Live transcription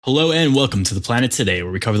Hello and welcome to The Planet Today,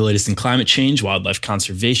 where we cover the latest in climate change, wildlife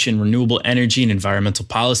conservation, renewable energy, and environmental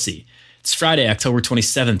policy. It's Friday, October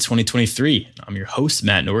 27th, 2023. I'm your host,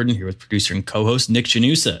 Matt Norden, here with producer and co-host Nick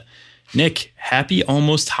Janusa. Nick, happy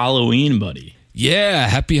almost Halloween, buddy. Yeah,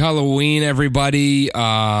 happy Halloween, everybody.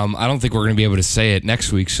 I don't think we're going to be able to say it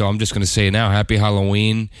next week, so I'm just going to say it now. Happy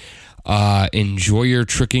Halloween. Enjoy your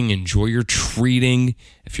tricking, enjoy your treating.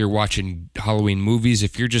 If you're watching Halloween movies,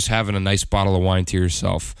 if you're just having a nice bottle of wine to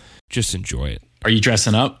yourself, just enjoy it. Are you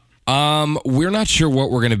dressing up? We're not sure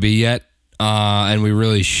what we're going to be yet, and we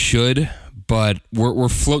really should, but we're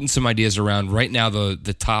floating some ideas around. Right now,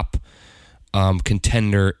 the top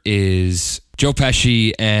contender is Joe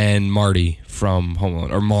Pesci and Marty from Home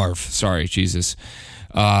Alone, or Marv, sorry, Jesus,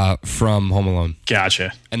 from Home Alone.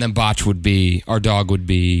 Gotcha. And then Botch would be, our dog would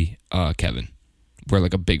be Kevin. Wear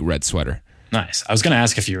like a big red sweater. Nice. I was going to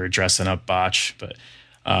ask if you were dressing up Botch, but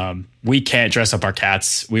we can't dress up our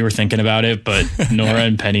cats. We were thinking about it, but Nora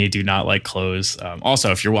and Penny do not like clothes.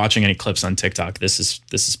 Also, if you're watching any clips on TikTok, this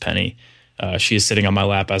is Penny. She is sitting on my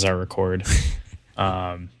lap as I record.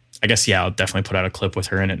 I guess, yeah, I'll definitely put out a clip with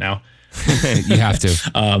her in it now. You have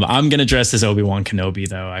to. I'm gonna dress as Obi-Wan Kenobi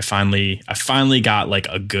though. I finally got like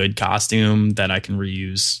a good costume that I can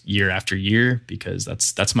reuse year after year because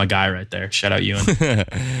that's my guy right there. Shout out Ewan.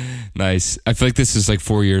 Nice. I feel like this is like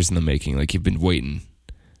 4 years in the making. Like you've been waiting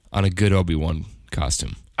on a good Obi-Wan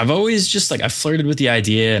costume. I've always just I flirted with the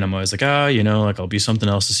idea and I'm always like, I'll be something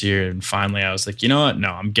else this year. And finally I was like, you know what? No,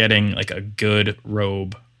 I'm getting like a good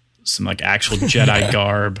robe, some like actual Jedi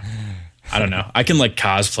garb. I don't know. I can like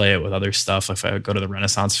cosplay it with other stuff. If I go to the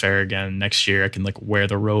Renaissance Fair again next year, I can like wear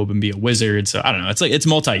the robe and be a wizard. So I don't know. It's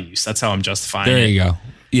multi-use. That's how I'm justifying it. There you go.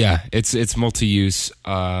 Yeah, it's multi-use.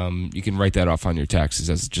 You can write that off on your taxes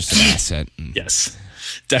as just an asset. Yes,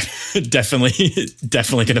 definitely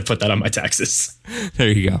going to put that on my taxes. There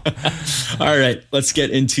you go. All right, let's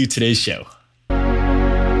get into today's show.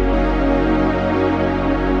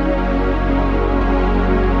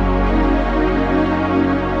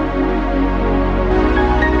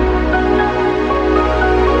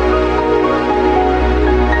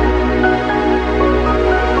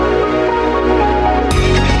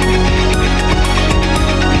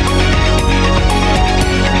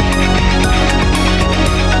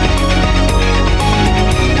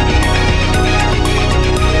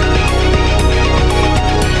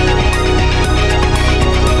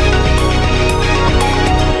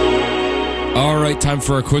 Time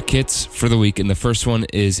for our quick hits for the week, and the first one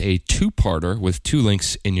is a two-parter with 2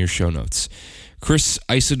 links in your show notes. Chris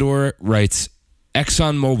Isidore writes,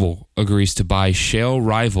 ExxonMobil agrees to buy shale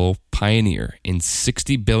rival Pioneer in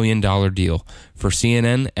 $60 billion deal for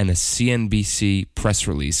CNN, and a CNBC press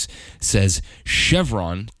release says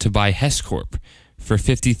Chevron to buy Hess Corp for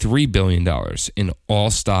 $53 billion in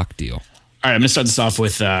all-stock deal. All right, I'm going to start this off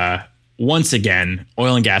with, once again,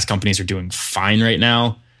 oil and gas companies are doing fine right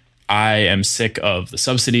now. I am sick of the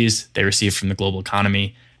subsidies they receive from the global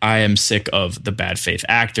economy. I am sick of the bad faith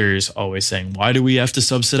actors always saying, why do we have to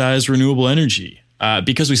subsidize renewable energy?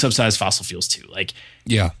 Because we subsidize fossil fuels too. Like,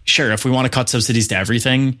 yeah, sure, if we want to cut subsidies to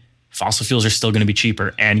everything, fossil fuels are still going to be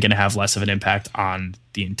cheaper and going to have less of an impact on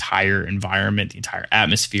the entire environment, the entire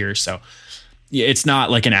atmosphere. So yeah, it's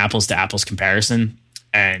not like an apples to apples comparison.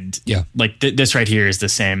 And yeah, like this right here is the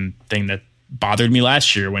same thing that bothered me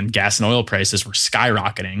last year when gas and oil prices were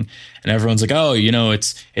skyrocketing and everyone's like,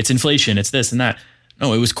 it's inflation, it's this and that.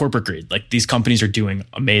 No, it was corporate greed. Like these companies are doing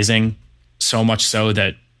amazing, so much so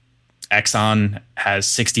that Exxon has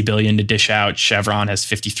 60 billion to dish out. Chevron has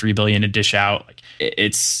 53 billion to dish out. Like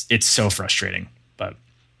it's so frustrating. But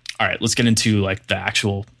all right, let's get into like the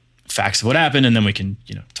actual facts of what happened, and then we can,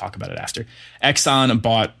 talk about it after. Exxon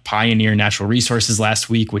bought Pioneer Natural Resources last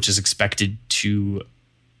week, which is expected to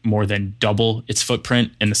more than double its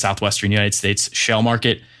footprint in the southwestern United States shale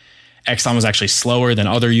market. Exxon was actually slower than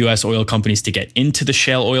other U.S. oil companies to get into the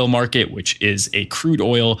shale oil market, which is a crude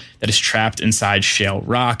oil that is trapped inside shale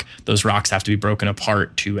rock. Those rocks have to be broken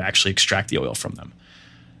apart to actually extract the oil from them.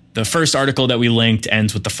 The first article that we linked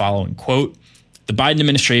ends with the following quote: "The Biden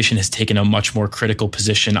administration has taken a much more critical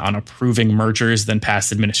position on approving mergers than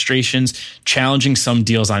past administrations, challenging some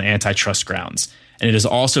deals on antitrust grounds. And it has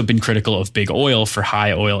also been critical of big oil for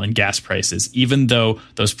high oil and gas prices, even though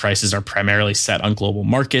those prices are primarily set on global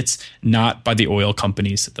markets, not by the oil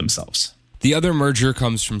companies themselves." The other merger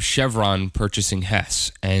comes from Chevron purchasing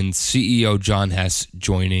Hess and CEO John Hess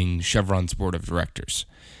joining Chevron's board of directors.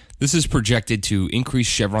 This is projected to increase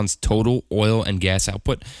Chevron's total oil and gas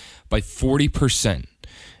output by 40%.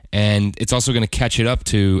 And it's also going to catch it up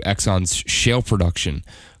to Exxon's shale production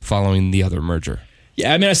following the other merger.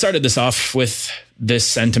 Yeah, I mean, I started this off with this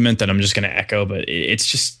sentiment that I'm just going to echo, but it's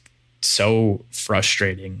just so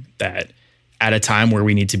frustrating that at a time where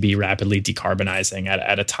we need to be rapidly decarbonizing,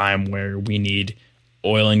 at a time where we need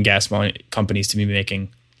oil and gas companies to be making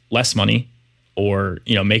less money, or,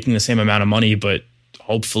 you know, making the same amount of money, but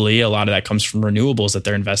hopefully a lot of that comes from renewables that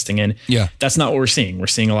they're investing in. Yeah. That's not what we're seeing. We're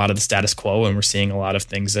seeing a lot of the status quo, and we're seeing a lot of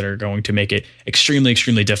things that are going to make it extremely,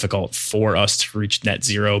 extremely difficult for us to reach net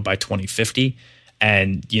zero by 2050.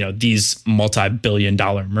 And, you know, these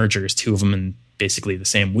multi-billion-dollar mergers, 2 of them in basically the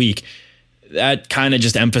same week, that kind of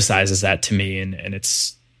just emphasizes that to me. And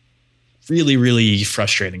it's really, really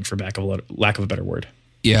frustrating, for lack of a better word.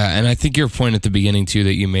 Yeah, and I think your point at the beginning, too,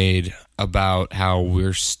 that you made about how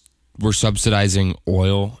we're subsidizing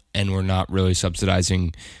oil and we're not really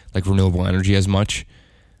subsidizing like renewable energy as much.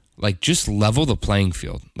 Like, just level the playing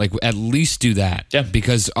field. Like, at least do that. Yeah.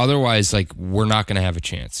 Because otherwise, like, we're not going to have a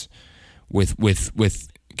chance with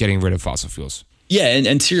getting rid of fossil fuels. Yeah,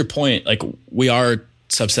 and to your point, like, we are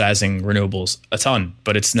subsidizing renewables a ton,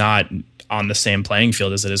 but it's not on the same playing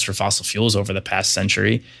field as it is for fossil fuels over the past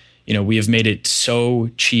century. You know, we have made it so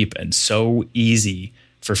cheap and so easy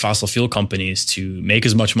for fossil fuel companies to make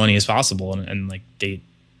as much money as possible. And like, they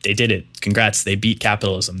did it. Congrats. They beat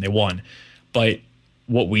capitalism. They won. But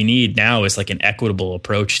what we need now is like an equitable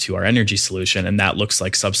approach to our energy solution. And that looks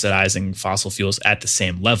like subsidizing fossil fuels at the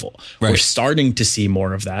same level. Right. We're starting to see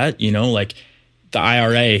more of that, you know, like the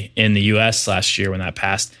IRA in the US last year when that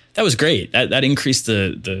passed. That was great. That increased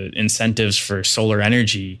the incentives for solar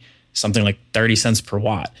energy, something like 30 cents per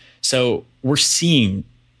watt. So we're seeing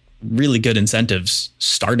really good incentives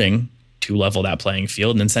starting to level that playing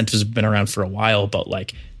field. And incentives have been around for a while, but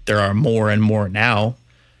like there are more and more now.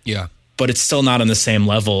 Yeah. But it's still not on the same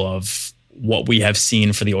level of what we have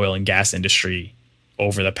seen for the oil and gas industry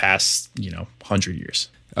over the past, 100 years.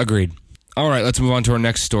 Agreed. All right, let's move on to our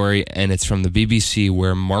next story, and it's from the BBC,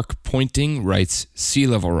 where Mark Pointing writes, sea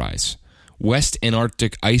level rise. West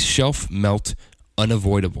Antarctic ice shelf melt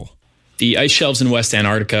unavoidable. The ice shelves in West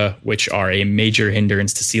Antarctica, which are a major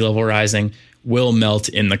hindrance to sea level rising, will melt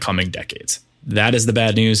in the coming decades. That is the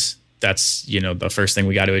bad news. That's, the first thing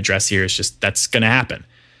we got to address here is just that's going to happen.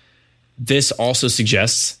 This also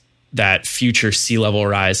suggests that future sea level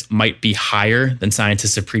rise might be higher than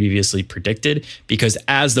scientists have previously predicted, because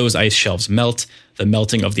as those ice shelves melt, the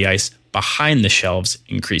melting of the ice behind the shelves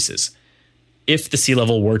increases. If the sea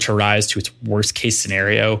level were to rise to its worst case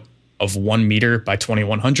scenario of 1 meter by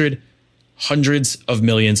 2100, hundreds of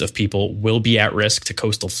millions of people will be at risk to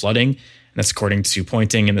coastal flooding. And that's according to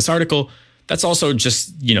Pointing in this article. That's also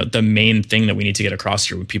just, the main thing that we need to get across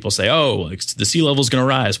here when people say, the sea level is going to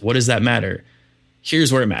rise. What does that matter?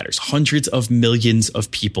 Here's where it matters. Hundreds of millions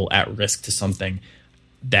of people at risk to something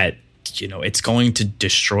that, it's going to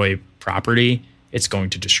destroy property. It's going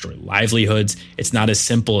to destroy livelihoods. It's not as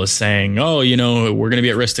simple as saying, we're going to be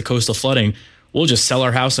at risk to coastal flooding. We'll just sell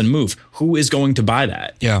our house and move. Who is going to buy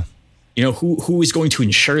that? Yeah. Who is going to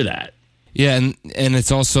insure that? Yeah. And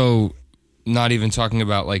it's also not even talking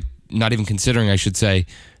about not even considering, I should say,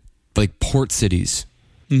 like port cities.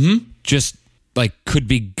 Mm-hmm. Just could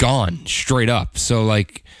be gone straight up. So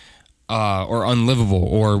or unlivable,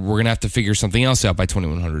 or we're going to have to figure something else out by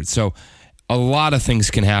 2100. So a lot of things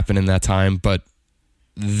can happen in that time, but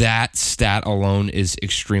that stat alone is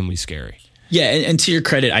extremely scary. Yeah. And to your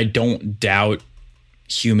credit, I don't doubt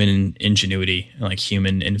human ingenuity, like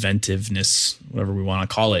human inventiveness, whatever we want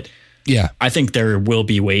to call it. Yeah. I think there will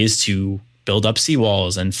be ways to build up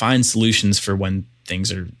seawalls and find solutions for when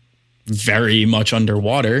things are very much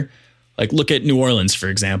underwater. Like, look at New Orleans, for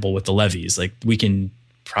example, with the levees. Like, we can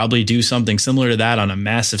probably do something similar to that on a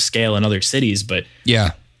massive scale in other cities, but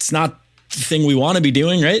yeah, it's not the thing we want to be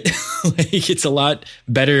doing, right? It's a lot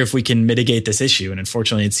better if we can mitigate this issue. And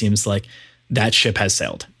unfortunately, it seems like that ship has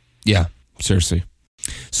sailed. Yeah, seriously.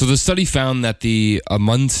 So the study found that the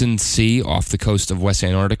Amundsen Sea off the coast of West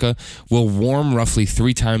Antarctica will warm roughly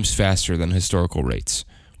 3 times faster than historical rates,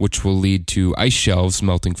 which will lead to ice shelves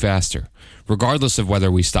melting faster, regardless of whether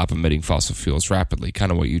we stop emitting fossil fuels rapidly,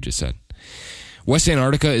 kind of what you just said. West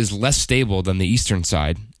Antarctica is less stable than the eastern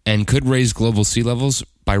side and could raise global sea levels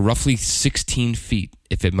by roughly 16 feet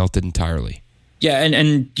if it melted entirely. Yeah,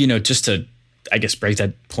 and just to, I guess, break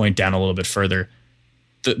that point down a little bit further,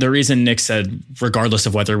 the reason Nick said, regardless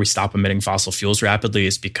of whether we stop emitting fossil fuels rapidly,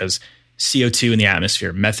 is because CO2 in the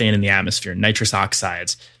atmosphere, methane in the atmosphere, nitrous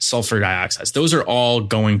oxides, sulfur dioxides, those are all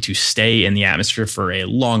going to stay in the atmosphere for a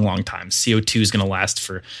long, long time. CO2 is going to last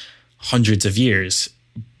for hundreds of years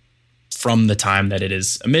from the time that it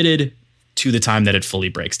is emitted to the time that it fully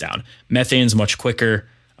breaks down. Methane is much quicker.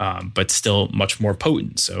 but still much more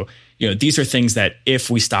potent. So, these are things that if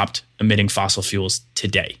we stopped emitting fossil fuels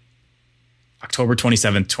today, October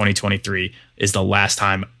 27th, 2023 is the last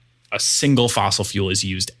time a single fossil fuel is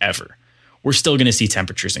used ever. We're still going to see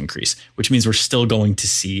temperatures increase, which means we're still going to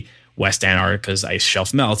see West Antarctica's ice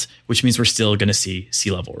shelf melt, which means we're still going to see sea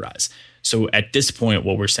level rise. So at this point,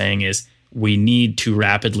 what we're saying is we need to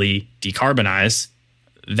rapidly decarbonize.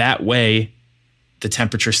 That way, the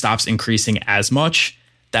temperature stops increasing as much.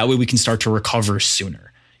 That way we can start to recover sooner.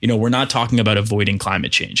 We're not talking about avoiding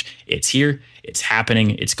climate change. It's here, it's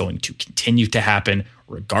happening, it's going to continue to happen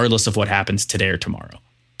regardless of what happens today or tomorrow.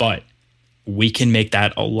 But we can make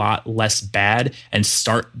that a lot less bad and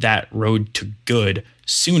start that road to good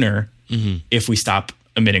sooner if we stop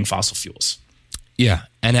emitting fossil fuels. Yeah,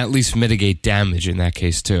 and at least mitigate damage in that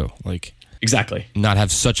case too. Exactly. Not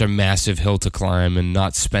have such a massive hill to climb and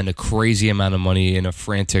not spend a crazy amount of money in a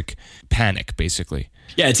frantic panic, basically.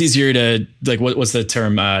 Yeah, it's easier to, what's the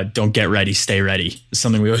term? Don't get ready, stay ready. It's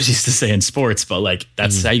something we always used to say in sports, but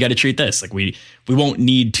that's how you got to treat this. We won't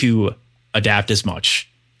need to adapt as much,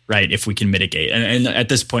 right, if we can mitigate. And at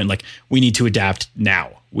this point, we need to adapt now.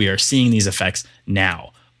 We are seeing these effects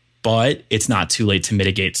now. But it's not too late to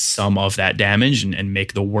mitigate some of that damage and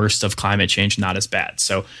make the worst of climate change not as bad.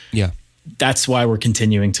 So that's why we're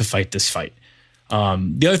continuing to fight this fight.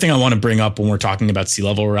 The other thing I want to bring up when we're talking about sea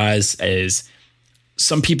level rise is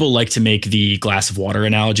some people like to make the glass of water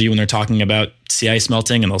analogy when they're talking about sea ice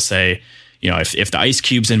melting. And they'll say, if the ice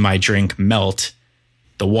cubes in my drink melt,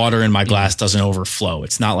 the water in my glass doesn't overflow.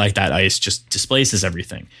 It's not like that ice just displaces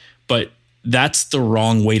everything. But that's the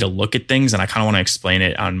wrong way to look at things. And I kind of want to explain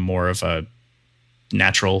it on more of a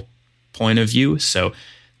natural point of view. So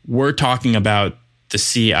we're talking about the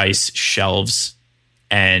sea ice shelves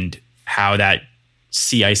and how that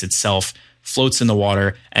sea ice itself floats in the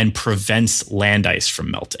water and prevents land ice from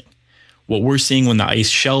melting. What we're seeing when the ice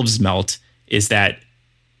shelves melt is that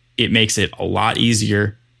it makes it a lot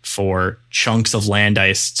easier for chunks of land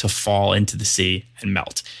ice to fall into the sea and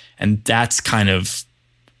melt. And that's kind of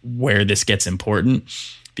where this gets important,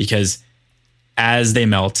 because as they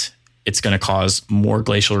melt, it's going to cause more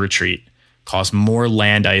glacial retreat, cause more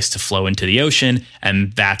land ice to flow into the ocean,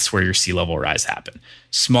 and that's where your sea level rise happen.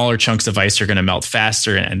 Smaller chunks of ice are going to melt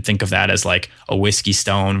faster, and think of that as like a whiskey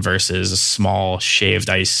stone versus a small shaved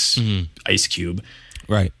ice cube.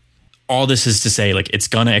 Right. All this is to say, it's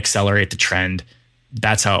going to accelerate the trend.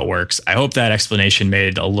 That's how it works. I hope that explanation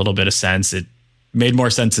made a little bit of sense. It made more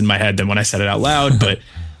sense in my head than when I said it out loud, but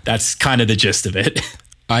that's kind of the gist of it.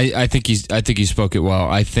 I think you spoke it well.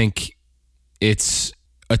 I think it's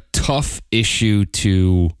a tough issue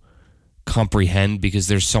to comprehend because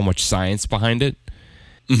there's so much science behind it.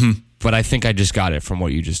 But I think I just got it from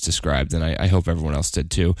what you just described, and I hope everyone else did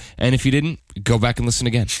too. And if you didn't, go back and listen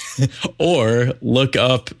again. Or look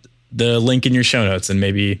up the link in your show notes, and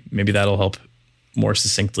maybe that'll help more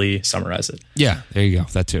succinctly summarize it. Yeah, there you go.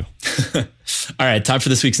 That too. All right, time for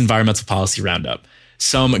this week's environmental policy roundup.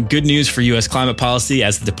 Some good news for U.S. climate policy,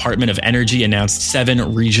 as the Department of Energy announced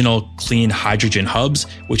 7 regional clean hydrogen hubs,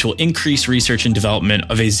 which will increase research and development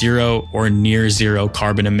of a zero or near zero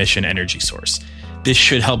carbon emission energy source. This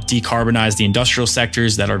should help decarbonize the industrial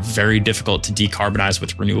sectors that are very difficult to decarbonize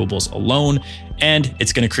with renewables alone, and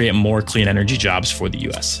it's going to create more clean energy jobs for the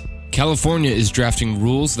U.S. California is drafting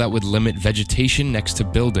rules that would limit vegetation next to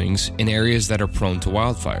buildings in areas that are prone to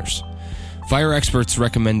wildfires. Fire experts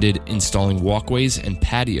recommended installing walkways and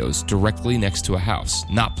patios directly next to a house,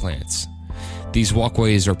 not plants. These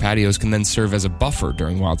walkways or patios can then serve as a buffer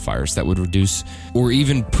during wildfires that would reduce or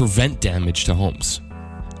even prevent damage to homes.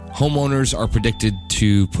 Homeowners are predicted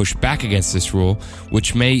to push back against this rule,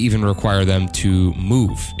 which may even require them to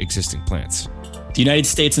move existing plants. The United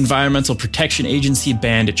States Environmental Protection Agency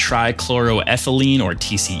banned trichloroethylene, or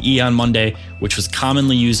TCE, on Monday, which was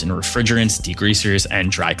commonly used in refrigerants, degreasers,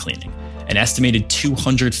 and dry cleaning. An estimated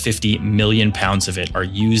 250 million pounds of it are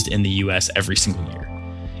used in the U.S. every single year.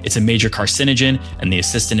 It's a major carcinogen, and the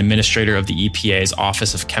assistant administrator of the EPA's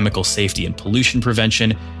Office of Chemical Safety and Pollution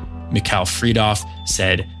Prevention, Mikhail Friedhoff,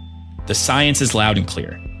 said, "The science is loud and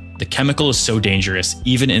clear. The chemical is so dangerous,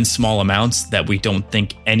 even in small amounts, that we don't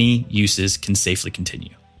think any uses can safely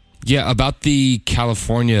continue." Yeah, about the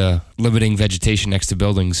California limiting vegetation next to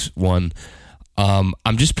buildings one,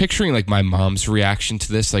 I'm just picturing my mom's reaction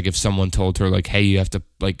to this. If someone told her hey, you have to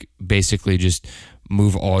basically just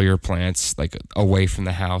move all your plants away from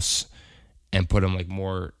the house and put them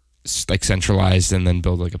more centralized and then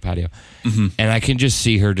build a patio. And I can just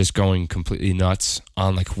see her just going completely nuts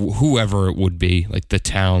on whoever it would be, the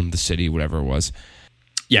town, the city, whatever it was.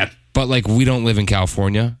 Yeah. But we don't live in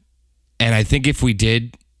California. And I think if we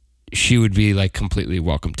did, she would be like completely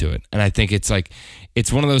welcome to it. And I think it's like,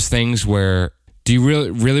 it's one of those things where, do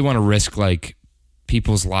you really want to risk like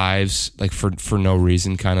people's lives like for no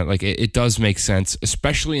reason? Kind of like it does make sense,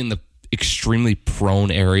 especially in the extremely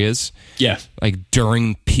prone areas. Yeah. Like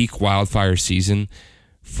during peak wildfire season,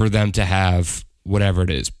 for them to have whatever it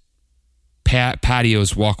is,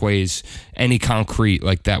 patios, walkways, any concrete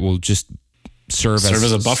like that will just serve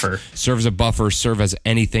as a buffer, serve as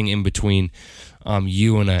anything in between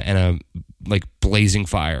you and a like blazing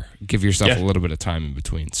fire. Give yourself a little bit of time in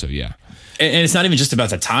between. So yeah. And it's not even just about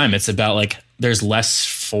the time. It's about like there's less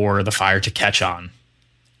for the fire to catch on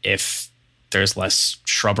if there's less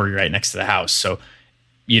shrubbery right next to the house. So,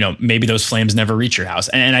 maybe those flames never reach your house.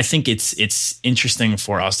 And I think it's interesting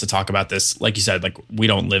for us to talk about this. Like you said, like we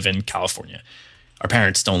don't live in California. Our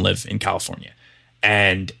parents don't live in California.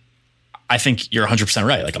 And I think you're 100%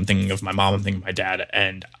 right. Like I'm thinking of my mom, I'm thinking of my dad,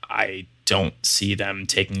 and I don't see them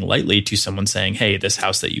taking lightly to someone saying, hey, this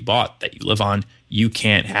house that you bought, that you live on, you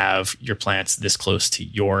can't have your plants this close to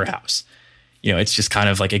your house. It's just kind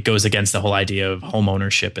of like it goes against the whole idea of home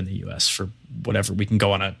ownership in the US for whatever. We can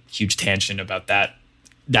go on a huge tangent about that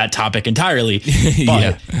topic entirely,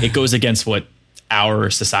 but it goes against what our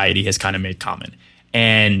society has kind of made common.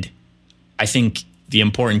 And I think the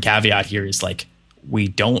important caveat here is like, we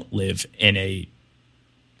don't live in a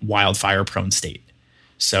wildfire prone state.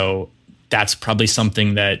 So that's probably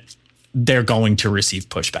something that they're going to receive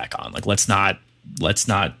pushback on. Like, let's not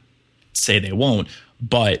say they won't,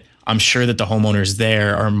 but I'm sure that the homeowners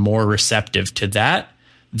there are more receptive to that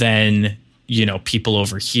than, people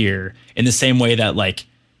over here, in the same way that like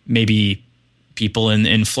maybe people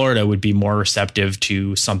in Florida would be more receptive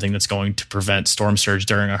to something that's going to prevent storm surge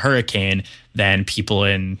during a hurricane than people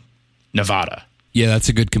in Nevada. Yeah, that's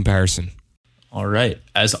a good comparison. All right.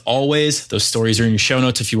 As always, those stories are in your show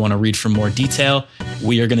notes if you want to read for more detail.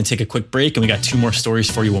 We are going to take a quick break, and we got 2 more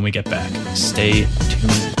stories for you when we get back. Stay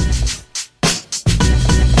tuned.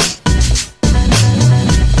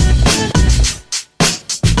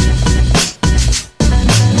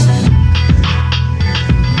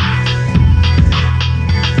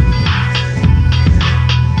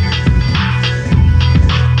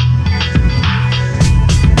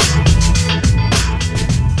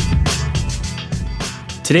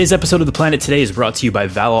 Today's episode of The Planet Today is brought to you by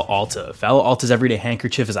Valo Alta. Valo Alta's Everyday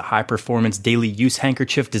Handkerchief is a high-performance, daily-use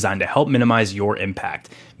handkerchief designed to help minimize your impact.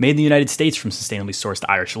 Made in the United States from sustainably sourced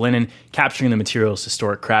Irish linen, capturing the material's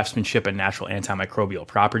historic craftsmanship and natural antimicrobial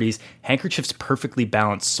properties, handkerchiefs perfectly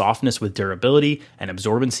balance softness with durability and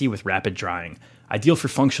absorbency with rapid drying. Ideal for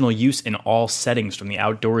functional use in all settings, from the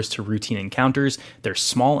outdoors to routine encounters, their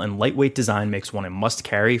small and lightweight design makes one a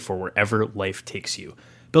must-carry for wherever life takes you.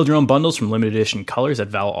 Build your own bundles from limited edition colors at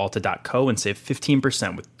ValoAlta.co and save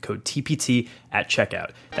 15% with code TPT at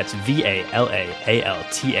checkout. That's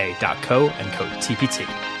VALAALTA.co and code TPT.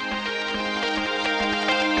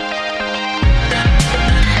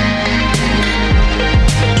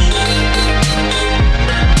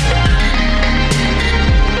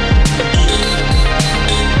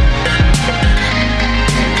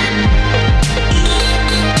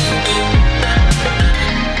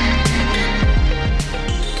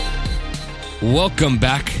 Welcome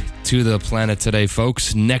back to The Planet Today,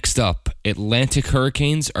 folks. Next up, Atlantic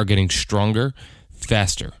hurricanes are getting stronger,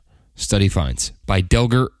 faster. Study finds by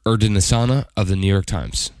Delger Erdanasana of the New York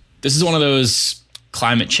Times. This is one of those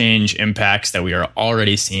climate change impacts that we are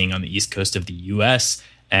already seeing on the east coast of the U.S.,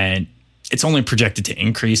 and it's only projected to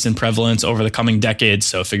increase in prevalence over the coming decades,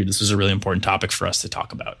 so I figured this was a really important topic for us to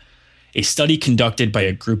talk about. A study conducted by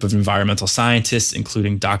a group of environmental scientists,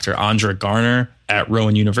 including Dr. Andra Garner at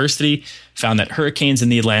Rowan University, found that hurricanes in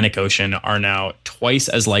the Atlantic Ocean are now twice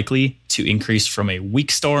as likely to increase from a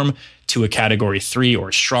weak storm to a Category 3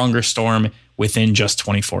 or stronger storm within just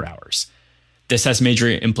 24 hours. This has major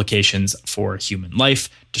implications for human life,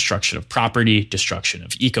 destruction of property, destruction of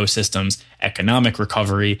ecosystems, economic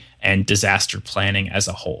recovery, and disaster planning as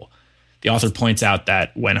a whole. The author points out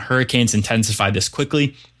that when hurricanes intensify this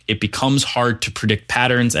quickly, it becomes hard to predict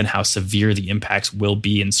patterns and how severe the impacts will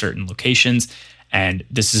be in certain locations. And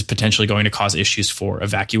this is potentially going to cause issues for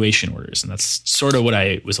evacuation orders. And that's sort of what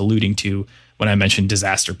I was alluding to when I mentioned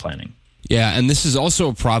disaster planning. Yeah, and this is also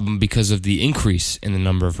a problem because of the increase in the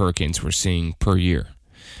number of hurricanes we're seeing per year.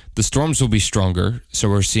 The storms will be stronger, so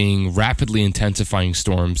we're seeing rapidly intensifying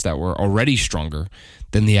storms that were already stronger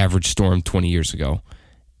than the average storm 20 years ago.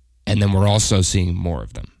 And then we're also seeing more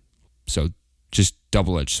of them. So just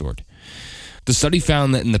double-edged sword. The study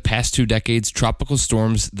found that in the past 2 decades, tropical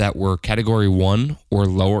storms that were Category 1 or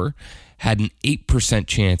lower had an 8%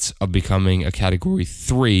 chance of becoming a Category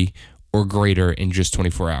 3 or greater in just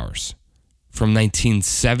 24 hours. From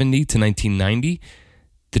 1970 to 1990,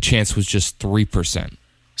 the chance was just 3%.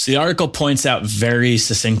 So the article points out very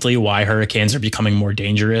succinctly why hurricanes are becoming more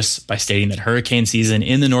dangerous by stating that hurricane season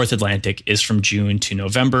in the North Atlantic is from June to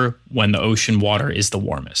November, when the ocean water is the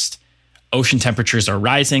warmest. Ocean temperatures are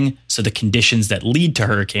rising, so the conditions that lead to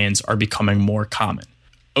hurricanes are becoming more common.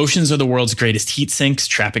 Oceans are the world's greatest heat sinks,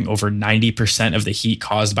 trapping over 90% of the heat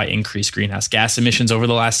caused by increased greenhouse gas emissions over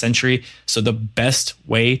the last century. So the best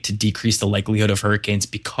way to decrease the likelihood of hurricanes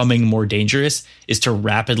becoming more dangerous is to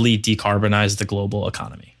rapidly decarbonize the global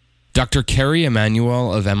economy. Dr. Kerry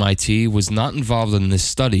Emanuel of MIT was not involved in this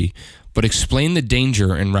study, but explained the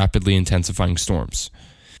danger in rapidly intensifying storms.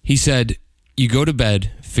 He said, you go to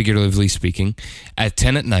bed, figuratively speaking, at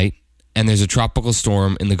 10 at night, and there's a tropical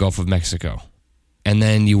storm in the Gulf of Mexico. And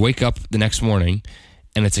then you wake up the next morning,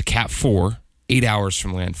 and it's a Cat 4, 8 hours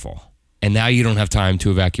from landfall. And now you don't have time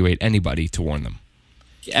to evacuate anybody to warn them.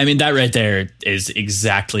 I mean, that right there is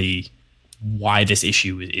exactly why this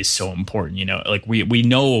issue is so important. You know, like we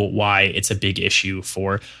know why it's a big issue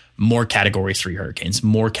for more Category 3 hurricanes,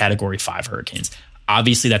 more Category 5 hurricanes.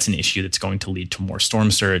 Obviously, that's an issue that's going to lead to more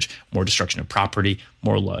storm surge, more destruction of property,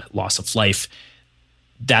 more loss of life.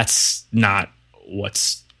 That's not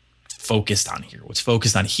what's focused on here. What's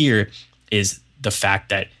focused on here is the fact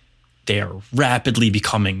that they are rapidly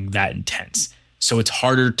becoming that intense. So it's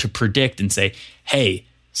harder to predict and say, hey,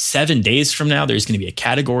 7 days from now, there's going to be a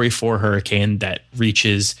Category 4 hurricane that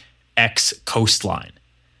reaches X coastline.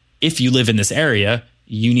 If you live in this area,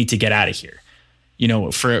 you need to get out of here. You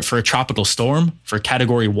know, for a tropical storm, for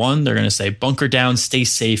Category 1, they're going to say, bunker down, stay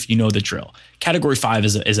safe, you know the drill. Category 5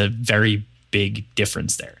 is a very big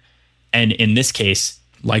difference there. And in this case,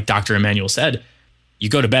 like Dr. Emanuel said, you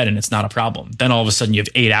go to bed and it's not a problem. Then all of a sudden you have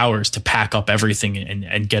 8 hours to pack up everything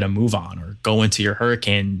and get a move on, or go into your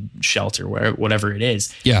hurricane shelter, whatever it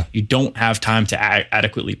is. Yeah. You don't have time to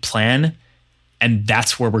adequately plan. And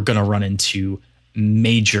that's where we're going to run into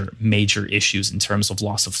major issues in terms of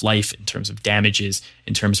loss of life, in terms of damages,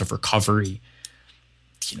 in terms of recovery.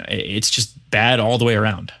 You know, it's just bad all the way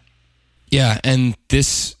around. Yeah, and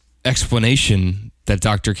this explanation that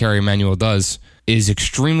Dr. Kerry Emanuel does is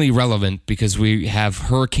extremely relevant because we have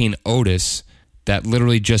Hurricane Otis that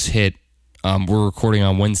literally just hit. We're recording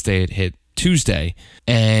on Wednesday. It hit Tuesday,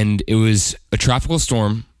 and it was a tropical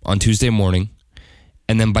storm on Tuesday morning,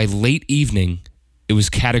 and then by late evening, it was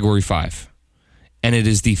Category 5. And it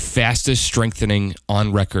is the fastest strengthening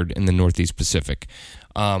on record in the Northeast Pacific.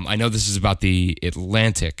 I know this is about the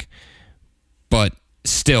Atlantic, but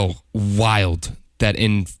still wild that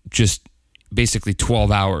in just basically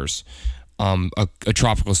 12 hours, a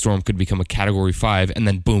tropical storm could become a Category 5, and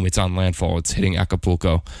then boom, it's on landfall. It's hitting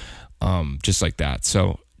Acapulco, just like that.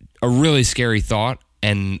 So a really scary thought,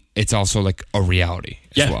 and it's also like a reality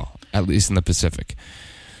as well, at least in the Pacific.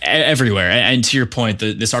 Everywhere. And to your point,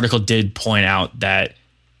 this article did point out that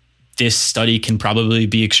this study can probably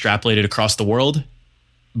be extrapolated across the world,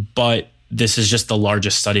 but this is just the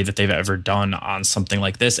largest study that they've ever done on something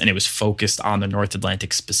like this, and it was focused on the North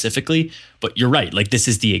Atlantic specifically. But you're right, like this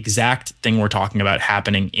is the exact thing we're talking about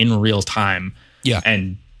happening in real time. Yeah.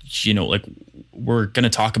 And, you know, like we're going to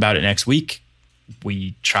talk about it next week.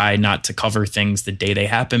 We try not to cover things the day they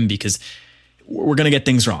happen because we're going to get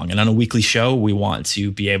things wrong. And on a weekly show, we want to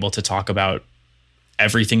be able to talk about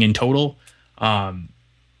everything in total.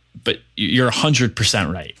 But you're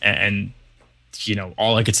 100% right. And, you know,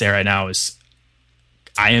 all I could say right now is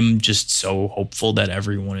I am just so hopeful that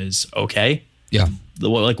everyone is okay. Yeah.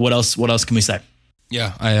 Like what else can we say?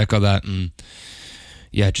 Yeah, I echo that. And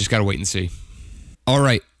yeah, just got to wait and see. All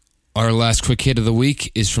right. Our last quick hit of the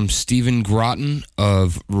week is from Stephen Groton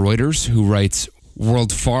of Reuters, who writes,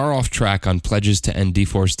 world far off track on pledges to end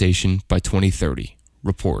deforestation by 2030.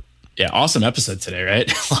 Report. Yeah, awesome episode today,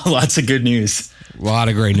 right? Lots of good news. A lot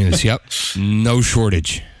of great news. Yep. No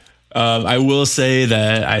shortage. I will say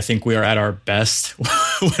that I think we are at our best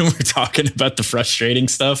when we're talking about the frustrating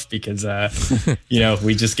stuff because, you know,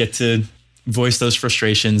 we just get to voice those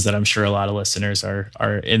frustrations that I'm sure a lot of listeners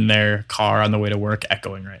are in their car on the way to work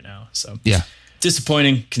echoing right now. So yeah,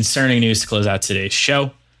 disappointing, concerning news to close out today's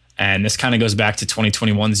show. And this kind of goes back to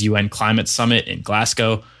 2021's UN Climate Summit in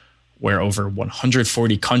Glasgow, where over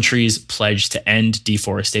 140 countries pledged to end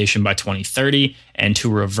deforestation by 2030 and to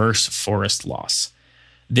reverse forest loss.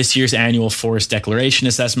 This year's annual Forest Declaration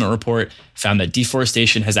Assessment Report found that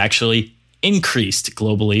deforestation has actually increased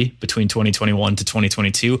globally between 2021 to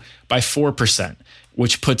 2022 by 4%,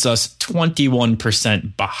 which puts us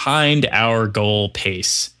 21% behind our goal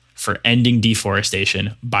pace for ending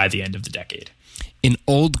deforestation by the end of the decade. In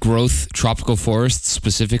old growth tropical forests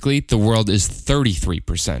specifically, the world is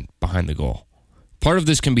 33% behind the goal. Part of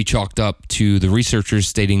this can be chalked up to the researchers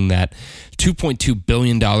stating that $2.2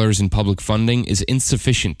 billion in public funding is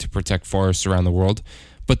insufficient to protect forests around the world,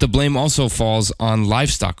 but the blame also falls on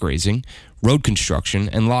livestock grazing, road construction,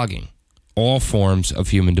 and logging, all forms of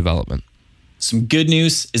human development. Some good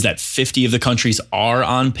news is that 50 of the countries are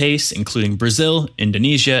on pace, including Brazil,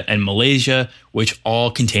 Indonesia, and Malaysia, which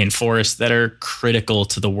all contain forests that are critical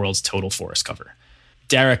to the world's total forest cover.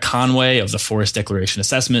 Dara Conway of the Forest Declaration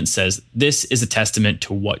Assessment says this is a testament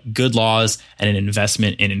to what good laws and an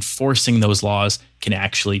investment in enforcing those laws can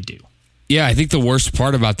actually do. Yeah, I think the worst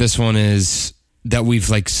part about this one is that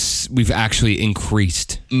we've actually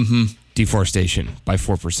increased deforestation by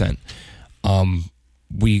 4%.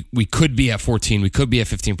 We could be at 14, we could be at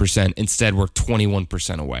 15%. Instead, we're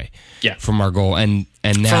 21% away from our goal. And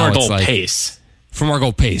now from our it's goal pace. From our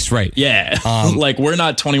goal pace, right. Yeah. Like we're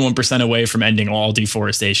not 21% away from ending all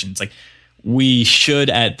deforestation. It's like we should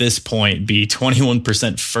at this point be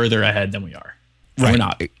 21% further ahead than we are. Right. We're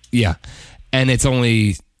not. Yeah. And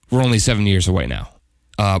we're only 7 years away now.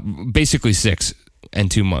 Basically 6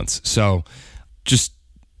 and 2 months. So just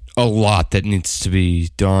a lot that needs to be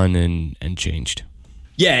done and changed.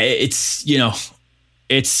 Yeah, it's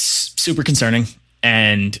super concerning.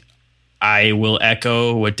 And I will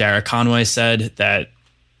echo what Dara Conway said, that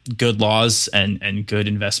good laws and good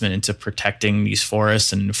investment into protecting these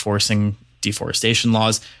forests and enforcing deforestation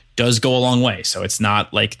laws does go a long way. So it's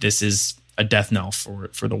not like this is a death knell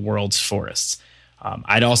for the world's forests.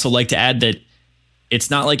 I'd also like to add that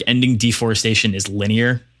it's not like ending deforestation is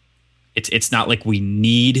linear. It's not like we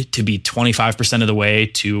need to be 25% of the way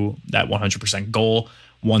to that 100% goal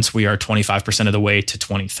once we are 25% of the way to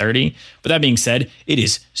 2030. But that being said, it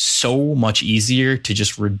is so much easier to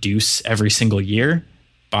just reduce every single year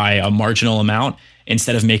by a marginal amount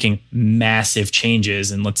instead of making massive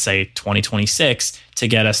changes in, let's say, 2026 to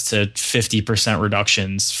get us to 50%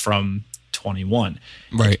 reductions from 21.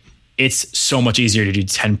 Right. It's so much easier to do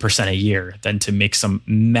 10% a year than to make some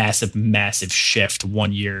massive shift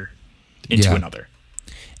 1 year into another.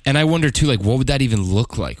 And I wonder too, like, what would that even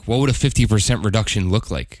look like? What would a 50% reduction look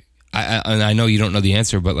like? I know you don't know the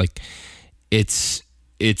answer, but like, it's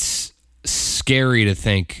scary to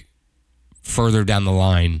think further down the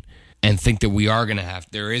line and think that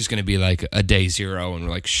there is going to be like a day zero, and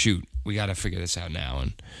we're like, shoot, we got to figure this out now.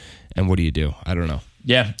 And what do you do? I don't know.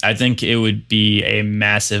 Yeah, I think it would be a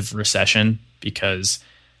massive recession because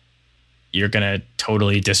you're going to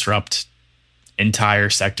totally disrupt entire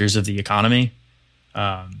sectors of the economy.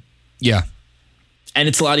 Yeah. And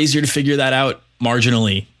it's a lot easier to figure that out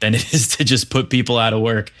marginally than it is to just put people out of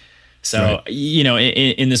work. So, right.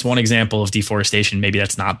 In this one example of deforestation, maybe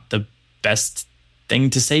that's not the best thing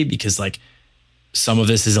to say because like some of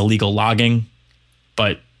this is illegal logging,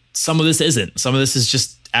 but some of this isn't. Some of this is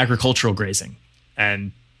just agricultural grazing.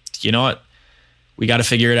 And you know what? We got to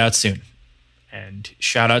figure it out soon. And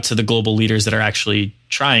shout out to the global leaders that are actually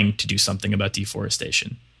trying to do something about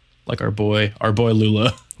deforestation. Like our boy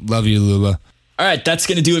Lula. Love you, Lula. All right, that's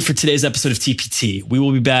going to do it for today's episode of TPT. We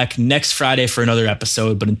will be back next Friday for another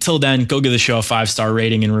episode. But until then, go give the show a 5-star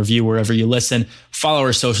rating and review wherever you listen. Follow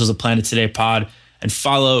our socials at Planet Today Pod. And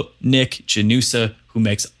follow Nick Janusa, who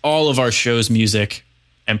makes all of our show's music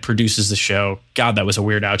and produces the show. God, that was a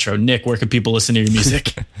weird outro. Nick, where can people listen to your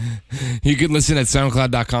music? You can listen at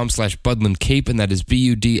soundcloud.com/BudlinCape, and that is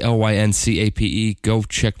BUDLYNCAPE. Go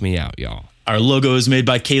check me out, y'all. Our logo is made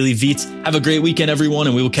by Kaylee Vietz. Have a great weekend, everyone,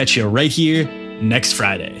 and we will catch you right here next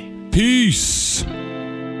Friday. Peace.